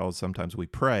careful, because sometimes we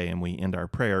pray and we end our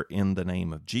prayer in the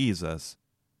name of Jesus.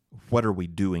 What are we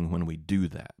doing when we do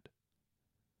that?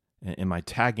 Am I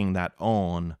tagging that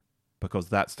on because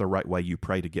that's the right way you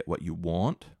pray to get what you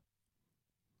want?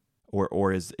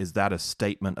 Or is that a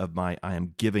statement of I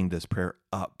am giving this prayer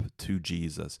up to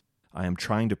Jesus? I am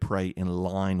trying to pray in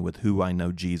line with who I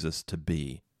know Jesus to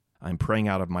be. I'm praying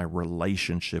out of my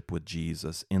relationship with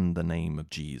Jesus in the name of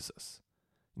Jesus.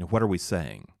 What are we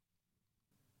saying?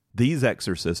 These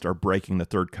exorcists are breaking the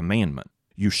third commandment.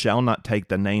 You shall not take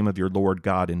the name of your Lord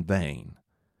God in vain.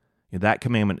 That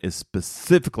commandment is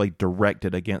specifically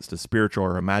directed against a spiritual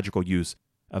or a magical use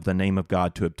of the name of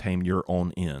God to obtain your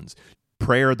own ends.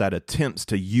 Prayer that attempts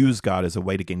to use God as a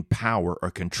way to gain power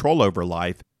or control over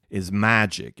life is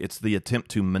magic. It's the attempt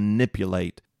to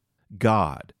manipulate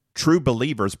God. True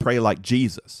believers pray like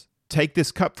Jesus. Take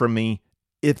this cup from me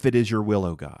if it is your will,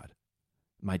 O God.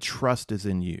 My trust is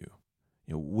in you.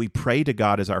 We pray to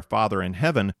God as our Father in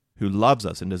heaven, who loves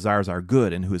us and desires our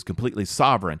good, and who is completely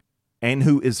sovereign, and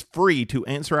who is free to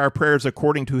answer our prayers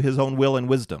according to his own will and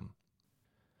wisdom.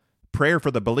 Prayer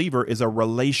for the believer is a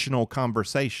relational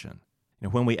conversation.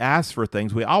 When we ask for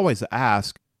things, we always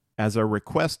ask as a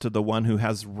request to the one who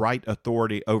has right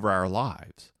authority over our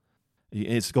lives.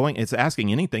 It's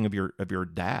asking anything of your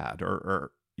dad,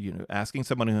 or asking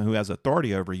someone who has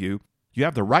authority over you. You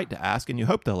have the right to ask, and you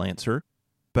hope they'll answer.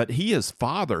 But he is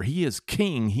Father, he is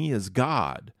King, he is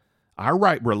God. Our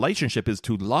right relationship is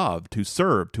to love, to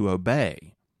serve, to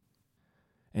obey.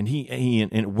 And he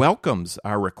welcomes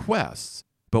our requests,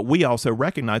 but we also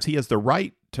recognize he has the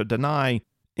right to deny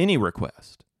any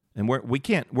request. And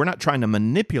we're not trying to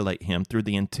manipulate him through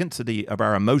the intensity of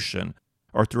our emotion,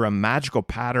 or through a magical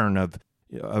pattern of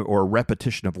or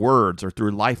repetition of words, or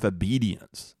through life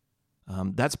obedience.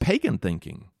 That's pagan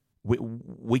thinking.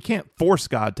 We can't force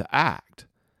God to act.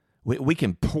 We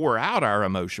can pour out our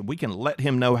emotion. We can let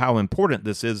him know how important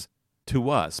this is to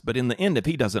us. But in the end, if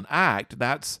he doesn't act,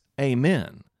 that's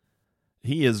amen.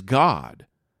 He is God.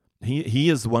 He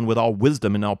is the one with all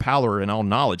wisdom and all power and all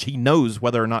knowledge. He knows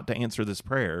whether or not to answer this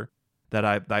prayer that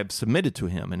I've submitted to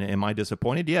him. And am I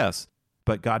disappointed? Yes.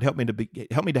 But God, help me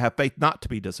to have faith not to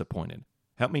be disappointed.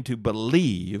 Help me to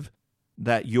believe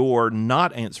that your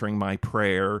not answering my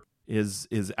prayer is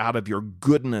out of your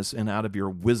goodness and out of your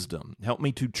wisdom. Help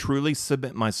me to truly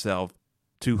submit myself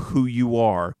to who you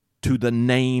are, to the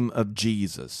name of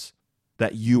Jesus,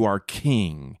 that you are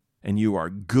King, and you are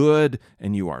good,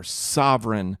 and you are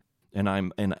sovereign, and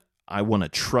I want to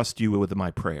trust you with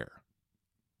my prayer.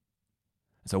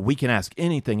 So we can ask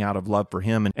anything out of love for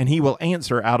him, and he will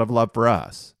answer out of love for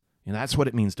us. And that's what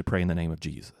it means to pray in the name of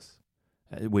Jesus.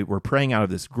 We're praying out of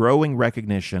this growing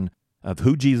recognition of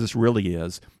who Jesus really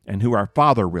is and who our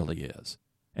Father really is.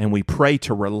 And we pray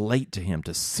to relate to him,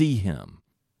 to see him.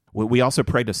 We also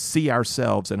pray to see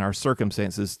ourselves and our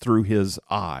circumstances through his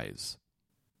eyes.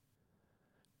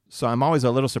 So I'm always a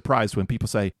little surprised when people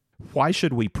say, why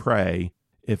should we pray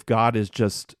if God is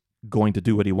just going to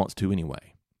do what he wants to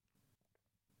anyway?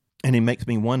 And it makes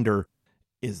me wonder,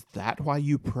 is that why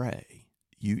you pray?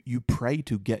 You pray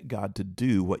to get God to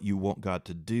do what you want God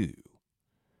to do.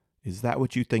 Is that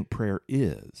what you think prayer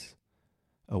is?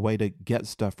 A way to get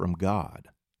stuff from God?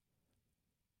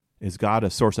 Is God a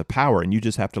source of power and you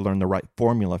just have to learn the right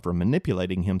formula for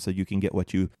manipulating him so you can get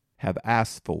what you have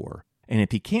asked for? And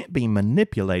if he can't be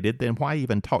manipulated, then why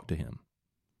even talk to him?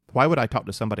 Why would I talk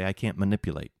to somebody I can't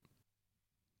manipulate?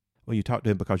 Well, you talk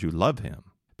to him because you love him,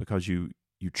 because you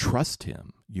trust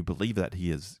him. You believe that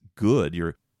he is good.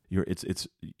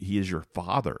 He is your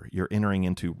father. You're entering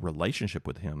into relationship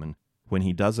with him. And when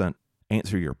he doesn't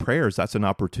answer your prayers, that's an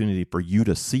opportunity for you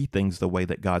to see things the way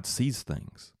that God sees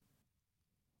things.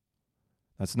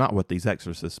 That's not what these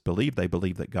exorcists believe. They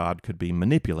believe that God could be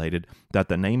manipulated, that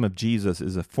the name of Jesus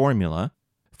is a formula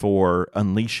for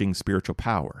unleashing spiritual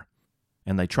power.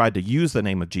 And they tried to use the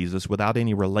name of Jesus without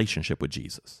any relationship with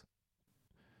Jesus.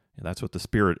 And that's what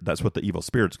the evil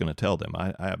spirit's going to tell them.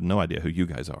 I have no idea who you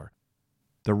guys are.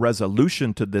 The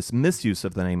resolution to this misuse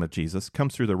of the name of Jesus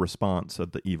comes through the response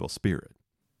of the evil spirit.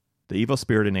 The evil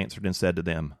spirit answered and said to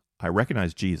them, I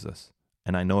recognize Jesus,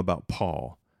 and I know about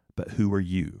Paul, but who are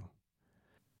you?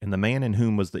 And the man in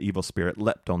whom was the evil spirit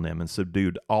leapt on them and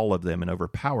subdued all of them and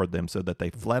overpowered them so that they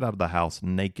fled out of the house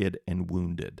naked and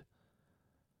wounded.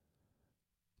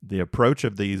 The approach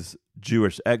of these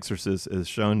Jewish exorcists is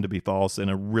shown to be false in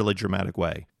a really dramatic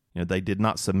way. They did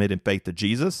not submit in faith to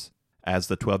Jesus, as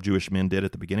the 12 Jewish men did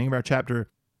at the beginning of our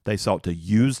chapter. They sought to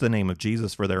use the name of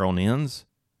Jesus for their own ends.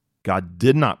 God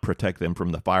did not protect them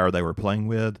from the fire they were playing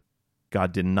with.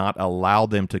 God did not allow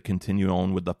them to continue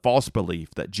on with the false belief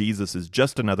that Jesus is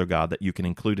just another God that you can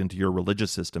include into your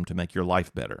religious system to make your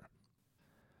life better.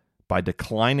 By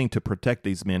declining to protect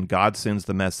these men, God sends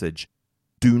the message,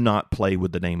 do not play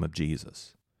with the name of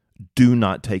Jesus. Do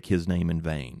not take his name in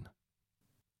vain.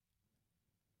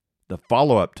 The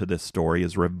follow-up to this story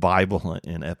is revival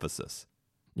in Ephesus.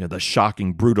 The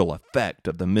shocking, brutal effect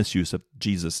of the misuse of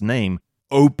Jesus' name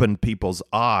opened people's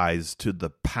eyes to the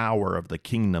power of the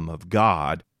kingdom of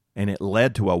God, and it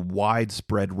led to a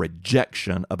widespread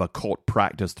rejection of occult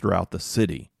practice throughout the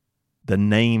city. The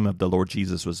name of the Lord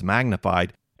Jesus was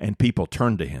magnified, and people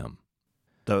turned to him.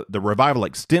 The revival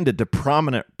extended to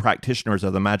prominent practitioners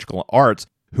of the magical arts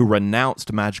who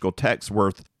renounced magical texts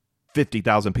worth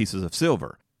 50,000 pieces of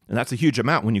silver. And that's a huge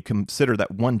amount when you consider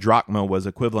that 1 drachma was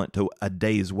equivalent to a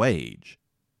day's wage.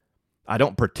 I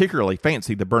don't particularly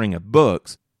fancy the burning of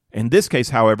books. In this case,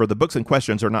 however, the books in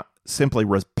questions are not simply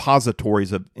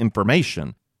repositories of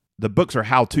information. The books are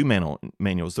how-to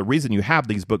manuals. The reason you have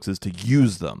these books is to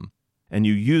use them, and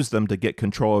you use them to get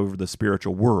control over the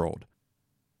spiritual world.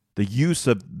 The use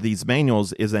of these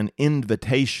manuals is an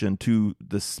invitation to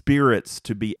the spirits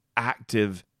to be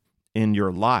active in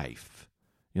your life.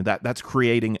 That's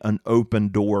creating an open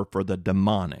door for the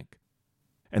demonic.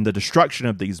 And the destruction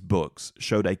of these books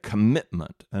showed a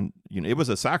commitment, and it was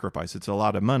a sacrifice. It's a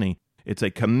lot of money. It's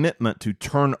a commitment to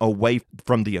turn away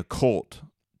from the occult,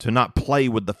 to not play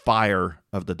with the fire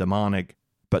of the demonic,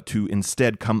 but to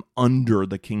instead come under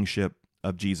the kingship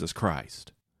of Jesus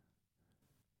Christ.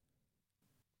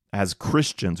 As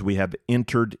Christians, we have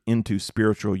entered into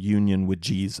spiritual union with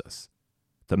Jesus.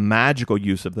 The magical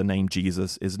use of the name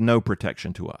Jesus is no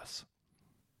protection to us.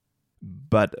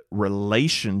 But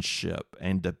relationship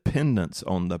and dependence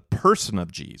on the person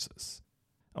of Jesus,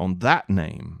 on that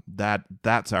name,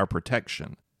 that's our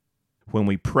protection. When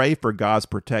we pray for God's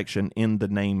protection in the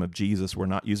name of Jesus, we're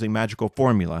not using magical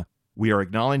formula. We are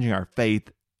acknowledging our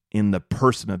faith in the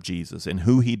person of Jesus and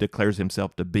who he declares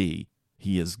himself to be.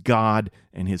 He is God,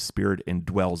 and his Spirit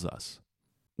indwells us.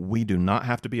 We do not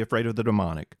have to be afraid of the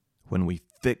demonic when we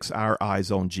fix our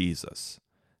eyes on Jesus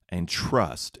and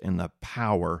trust in the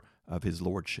power of his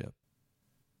lordship.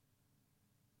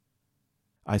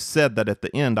 I said that at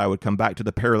the end I would come back to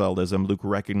the parallelism Luke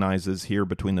recognizes here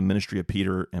between the ministry of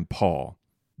Peter and Paul.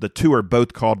 The two are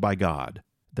both called by God.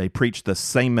 They preach the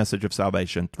same message of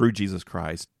salvation through Jesus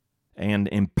Christ and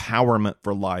empowerment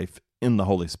for life in the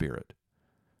Holy Spirit.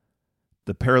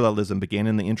 The parallelism began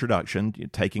in the introduction,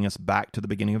 taking us back to the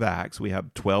beginning of Acts. We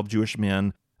have 12 Jewish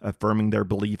men affirming their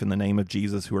belief in the name of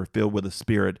Jesus who are filled with the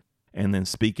Spirit and then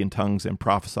speak in tongues and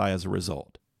prophesy as a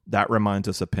result. That reminds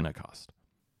us of Pentecost.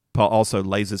 Paul also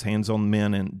lays his hands on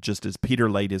men, and just as Peter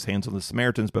laid his hands on the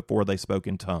Samaritans before they spoke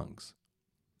in tongues.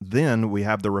 Then we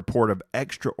have the report of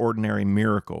extraordinary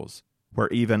miracles, where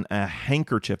even a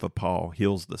handkerchief of Paul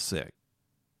heals the sick.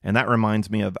 And that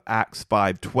reminds me of Acts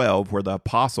 5:12, where the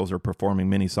apostles are performing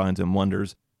many signs and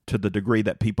wonders to the degree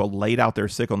that people laid out their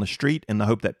sick on the street in the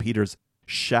hope that Peter's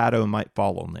shadow might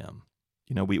fall on them.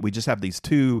 We just have these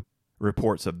two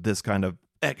reports of this kind of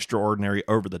extraordinary,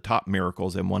 over-the-top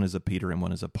miracles, and one is of Peter and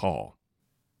one is of Paul.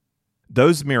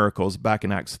 Those miracles back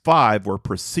in Acts 5 were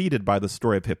preceded by the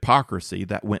story of hypocrisy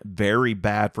that went very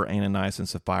bad for Ananias and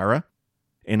Sapphira,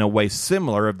 in a way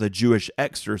similar of the Jewish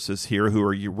exorcists here who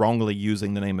are wrongly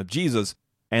using the name of Jesus,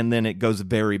 and then it goes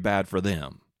very bad for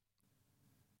them.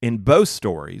 In both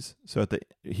stories, so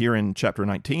here in chapter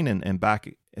 19 and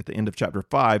back at the end of chapter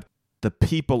 5, the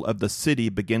people of the city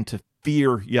begin to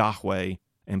fear Yahweh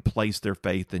and place their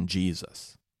faith in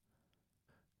Jesus.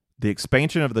 The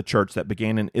expansion of the church that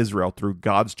began in Israel through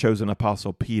God's chosen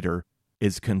apostle Peter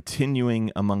is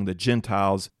continuing among the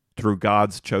Gentiles through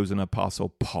God's chosen apostle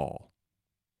Paul.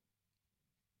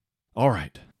 All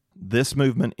right, this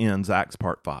movement ends Acts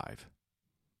part 5.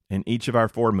 In each of our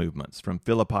 4 movements, from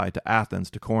Philippi to Athens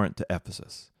to Corinth to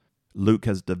Ephesus, Luke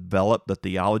has developed the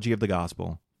theology of the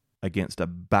gospel against a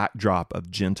backdrop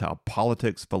of Gentile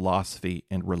politics, philosophy,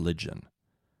 and religion.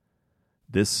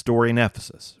 This story in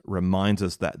Ephesus reminds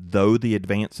us that though the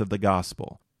advance of the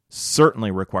gospel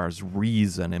certainly requires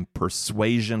reason and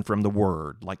persuasion from the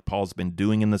word, like Paul's been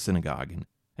doing in the synagogue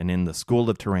and in the school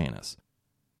of Tyrannus,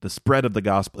 the spread of the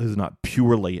gospel is not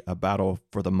purely a battle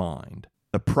for the mind.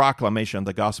 The proclamation of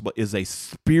the gospel is a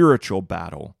spiritual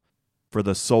battle for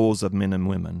the souls of men and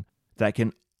women that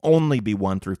can only be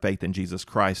won through faith in Jesus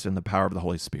Christ and the power of the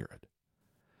Holy Spirit.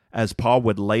 As Paul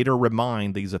would later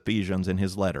remind these Ephesians in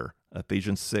his letter,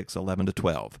 Ephesians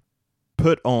 6:11-12,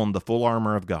 put on the full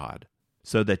armor of God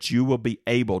so that you will be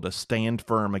able to stand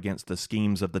firm against the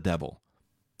schemes of the devil.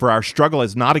 For our struggle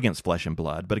is not against flesh and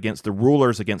blood, but against the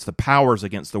rulers, against the powers,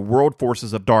 against the world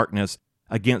forces of darkness,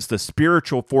 against the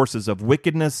spiritual forces of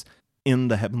wickedness in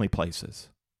the heavenly places.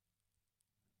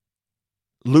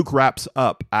 Luke wraps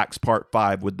up Acts part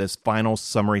 5 with this final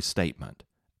summary statement.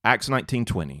 Acts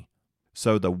 19:20.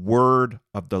 So the word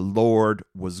of the Lord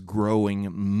was growing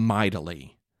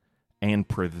mightily and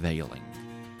prevailing.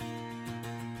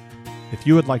 If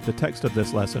you would like the text of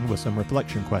this lesson with some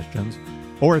reflection questions,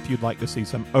 or if you'd like to see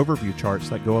some overview charts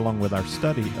that go along with our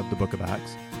study of the book of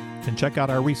Acts, then check out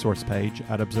our resource page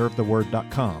at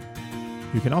observetheword.com.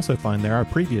 You can also find there our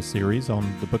previous series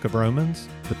on the book of Romans,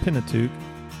 the Pentateuch,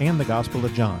 and the Gospel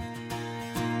of John.